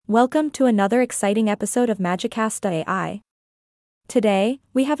Welcome to another exciting episode of Magicast AI. Today,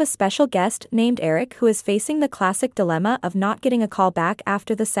 we have a special guest named Eric who is facing the classic dilemma of not getting a call back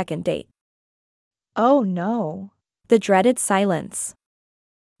after the second date. Oh no. The dreaded silence.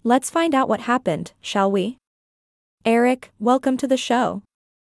 Let's find out what happened, shall we? Eric, welcome to the show.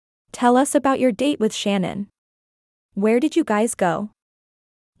 Tell us about your date with Shannan. Where did you guys go?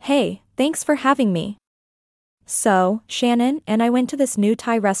 Hey, thanks for having me. So, Shannan and I went to this new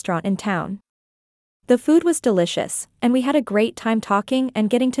Thai restaurant in town. The food was delicious, and we had a great time talking and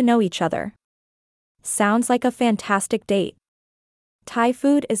getting to know each other. Sounds like a fantastic date. Thai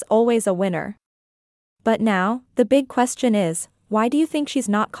food is always a winner. But now, the big question is, why do you think she's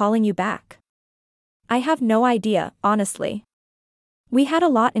not calling you back? I have no idea, honestly. We had a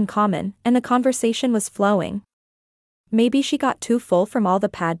lot in common, and the conversation was flowing. Maybe she got too full from all the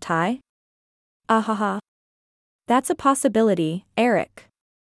pad thai? Ahaha. That's a possibility, Eric.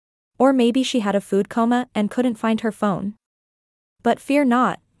 Or maybe she had a food coma and couldn't find her phone. But fear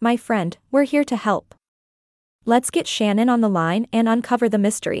not, my friend, we're here to help. Let's get Shannan on the line and uncover the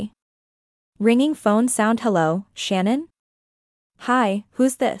mystery. Ringing phone sound. Hello, Shannan? Hi,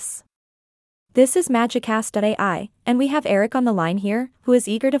 who's this? This is Magicast AI, and we have Eric on the line here, who is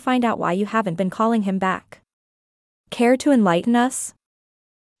eager to find out why you haven't been calling him back. Care to enlighten us?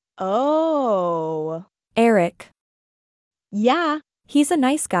 Oh. Eric. Yeah. He's a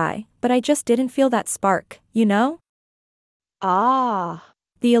nice guy, but I just didn't feel that spark, you know? Ah.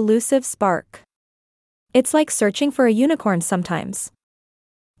 The elusive spark. It's like searching for a unicorn sometimes.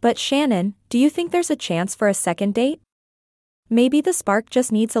 But Shannan, do you think there's a chance for a second date? Maybe the spark just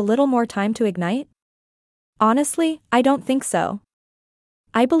needs a little more time to ignite? Honestly, I don't think so.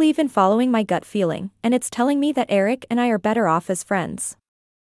 I believe in following my gut feeling, and it's telling me that Eric and I are better off as friends.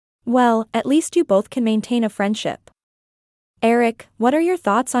 Well, at least you both can maintain a friendship. Eric, what are your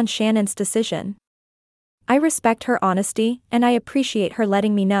thoughts on Shannan's decision? I respect her honesty, and I appreciate her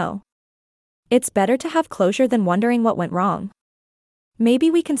letting me know. It's better to have closure than wondering what went wrong.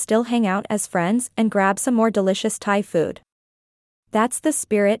 Maybe we can still hang out as friends and grab some more delicious Thai food. That's the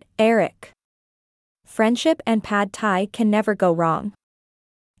spirit, Eric. Friendship and pad Thai can never go wrong.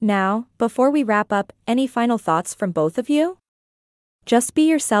 Now, before we wrap up, any final thoughts from both of you? Just be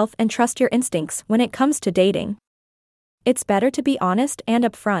yourself and trust your instincts when it comes to dating. It's better to be honest and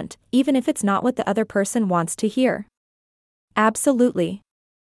upfront, even if it's not what the other person wants to hear. Absolutely.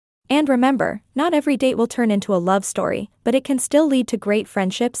 And remember, not every date will turn into a love story, but it can still lead to great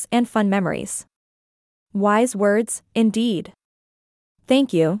friendships and fun memories. Wise words, indeed.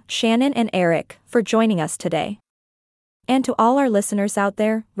 Thank you, Shannan and Eric, for joining us today. And to all our listeners out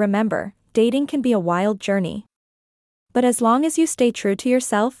there, remember, dating can be a wild journey. But as long as you stay true to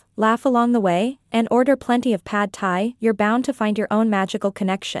yourself, laugh along the way, and order plenty of pad thai, you're bound to find your own magical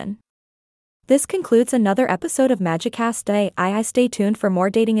connection. This concludes another episode of Magicast AI. Stay tuned for more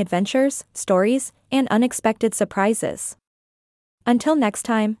dating adventures, stories, and unexpected surprises. Until next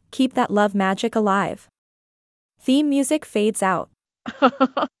time, keep that love magic alive. Theme music fades out.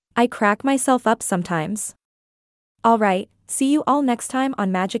 I crack myself up sometimes. Alright, see you all next time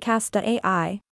on Magicast AI.